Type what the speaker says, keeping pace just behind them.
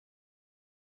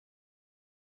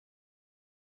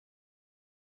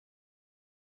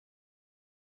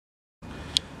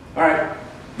Alright,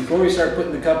 before we start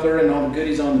putting the coupler and all the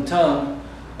goodies on the tongue,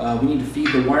 we need to feed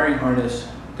the wiring harness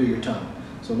through your tongue.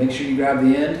 So make sure you grab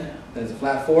the end, that's a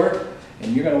flat fork,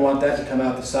 and you're going to want that to come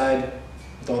out the side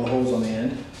with all the holes on the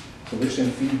end. So we're just going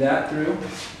to feed that through.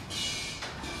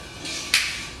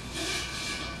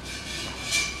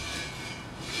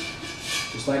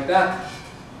 Just like that.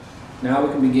 Now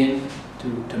we can begin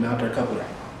to mount our coupler.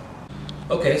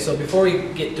 Okay, so before we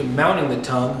get to mounting the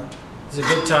tongue, this is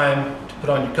a good time to put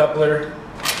on your coupler,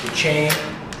 your chain,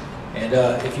 and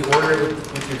if you order it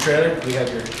with your trailer, we have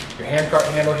your hand cart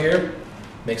handle here.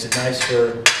 Makes it nice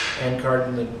for hand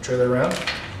carting the trailer around.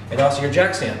 And also your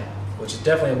jack stand, which is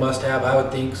definitely a must-have, I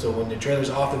would think, so when the trailer's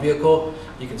off the vehicle,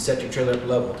 you can set your trailer up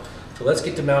level. So let's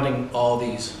get to mounting all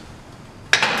these.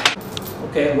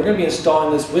 Okay, we're going to be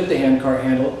installing this with the hand cart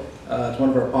handle. It's one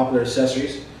of our popular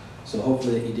accessories, so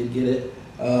hopefully that you did get it.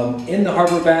 In the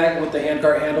hardware bag with the hand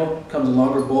cart handle comes a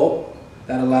longer bolt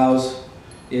that allows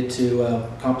it to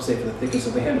compensate for the thickness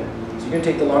of the handle. So you're going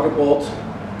to take the longer bolt,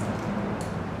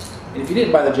 and if you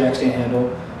didn't buy the jack stand handle,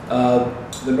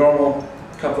 the normal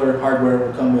coupler hardware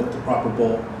will come with the proper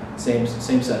bolt, same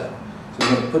setup. So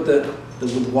you're going to put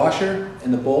the washer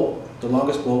and the bolt, the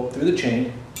longest bolt, through the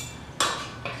chain.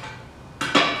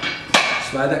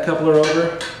 Slide that coupler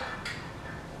over.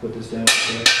 Put this down.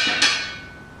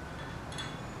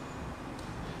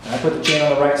 I put the chain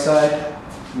on the right side.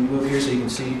 Let me move here so you can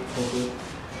see. Hopefully, you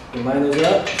can line those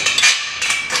up.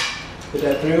 Put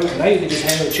that through. Now you can just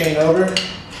hang the chain over.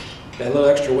 That little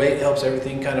extra weight helps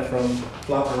everything kind of from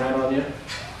flopping around on you.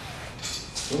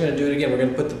 We're going to do it again. We're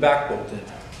going to put the back bolt in.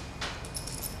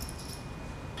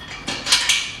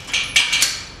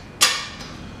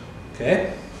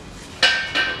 Okay.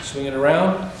 Swing it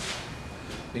around.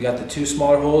 We got the two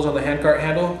smaller holes on the hand cart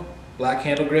handle, black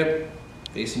handle grip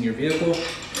facing your vehicle.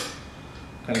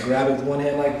 Kind of grab it with one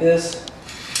hand like this.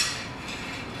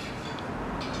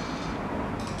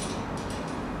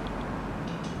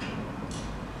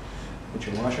 Put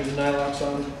your washers and nylocks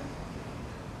on.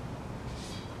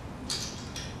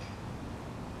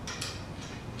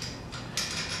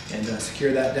 And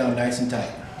secure that down nice and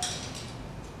tight.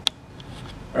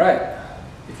 Alright,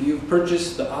 if you've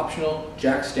purchased the optional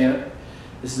jack stand,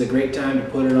 this is a great time to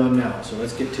put it on now, so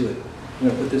let's get to it. I'm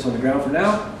going to put this on the ground for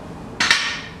now.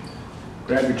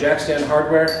 Grab your jack stand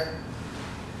hardware.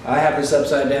 I have this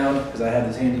upside down because I have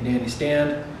this handy dandy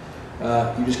stand.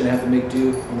 You're just going to have to make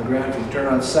do on the ground. If you turn it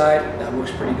on its side, that works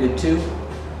pretty good too.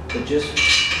 But just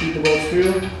feed the bolts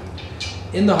through.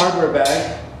 In the hardware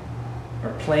bag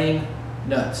are plain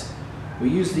nuts. We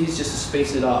use these just to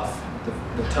space it off,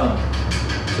 the tongue.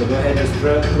 So go ahead and just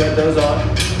thread those on.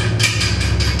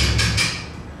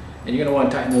 And you're going to want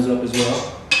to tighten those up as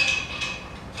well.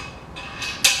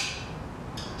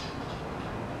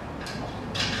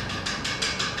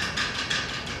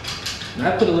 And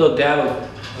I put a little dab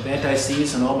of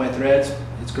anti-seize on all my threads.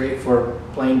 It's great for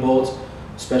plain bolts,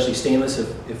 especially stainless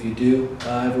if you do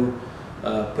ever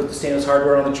put the stainless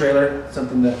hardware on the trailer,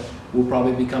 something that we'll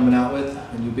probably be coming out with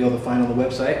and you'll be able to find on the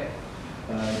website.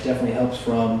 It definitely helps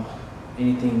from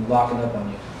anything locking up on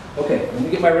you. Okay, let me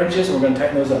get my wrenches and we're going to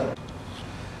tighten those up.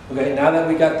 Okay, now that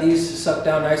we got these sucked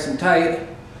down nice and tight,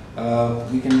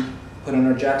 we can put on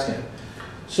our jack stand.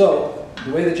 So,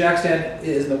 the way the jack stand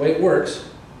is and the way it works,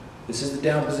 this is the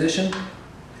down position.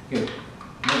 Here,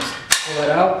 pull that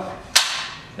out,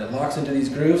 and it locks into these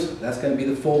grooves. That's going to be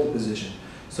the fold position.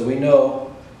 So we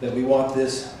know that we want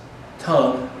this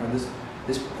tongue, or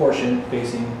this portion,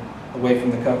 facing away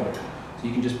from the coupler. So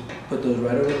you can just put those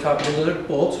right over the top of the other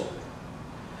bolts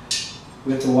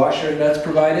with the washer that's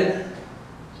provided.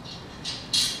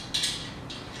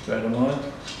 Thread them on.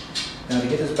 Now to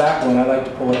get this back one, I like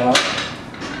to pull it out,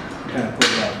 kind of pull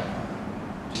it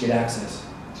out to get access.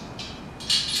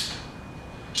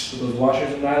 Put those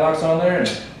washers and nylocks on there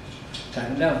and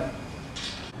tighten them down.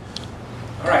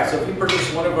 Alright, so if we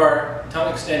purchase one of our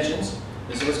tongue extensions,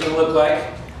 this is what it's going to look like.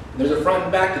 And there's a front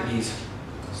and back to these,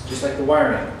 it's just like the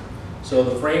wiring. So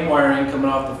the frame wiring coming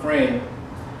off the frame,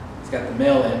 it's got the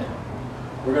male end.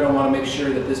 We're going to want to make sure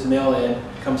that this male end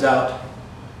comes out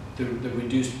through the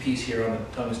reduced piece here on the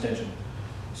tongue extension.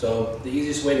 So the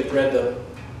easiest way to thread the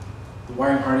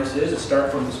wiring harness is to start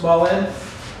from the small end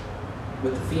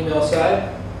with the female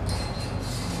side.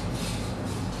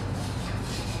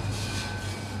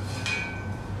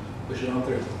 Push it on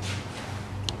through.